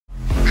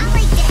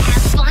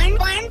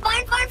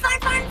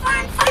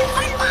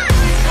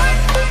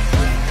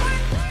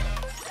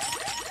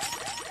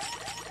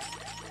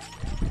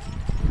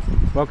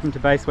Welcome to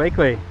Base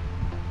Weekly.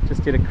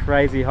 Just did a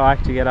crazy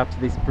hike to get up to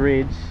this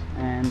bridge,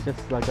 and just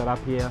as I got up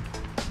here,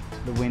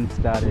 the wind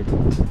started.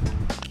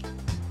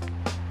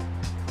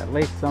 At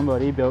least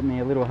somebody built me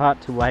a little hut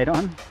to wait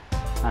on.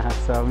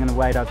 So I'm going to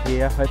wait up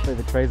here. Hopefully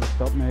the trees will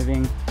stop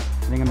moving. I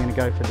think I'm going to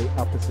go for the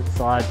opposite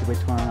side to which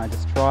one I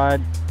just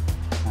tried.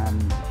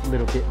 A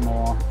little bit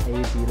more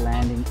easy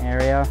landing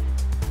area.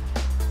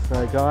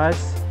 So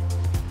guys,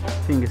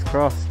 fingers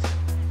crossed.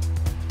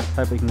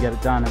 Hope we can get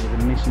it done. It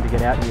was a mission to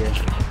get out here.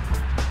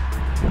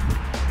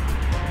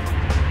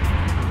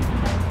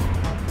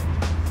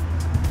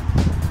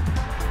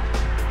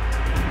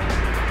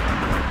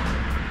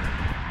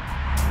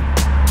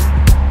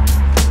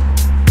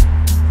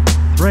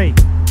 Three,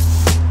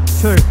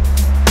 2,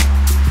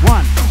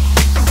 1,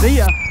 see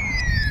ya!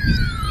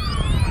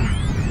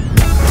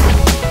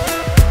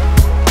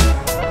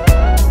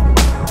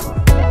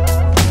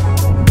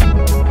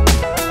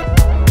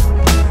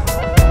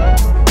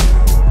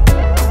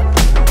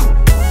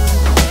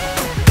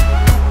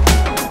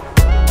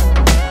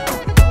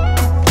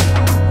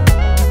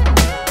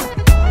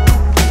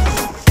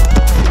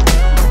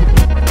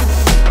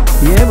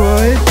 Yeah,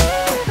 boys!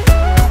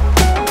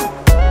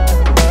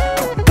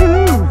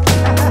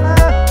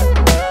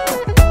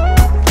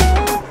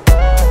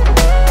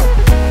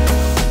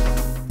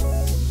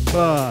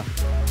 Oh,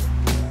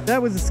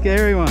 that was a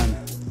scary one.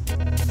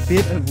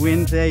 Bit of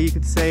wind there, you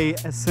could see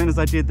as soon as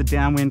I did the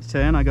downwind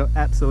turn I got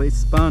absolutely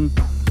spun.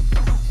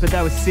 But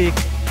that was sick.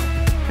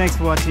 Thanks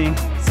for watching.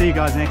 See you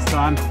guys next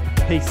time.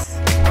 Peace.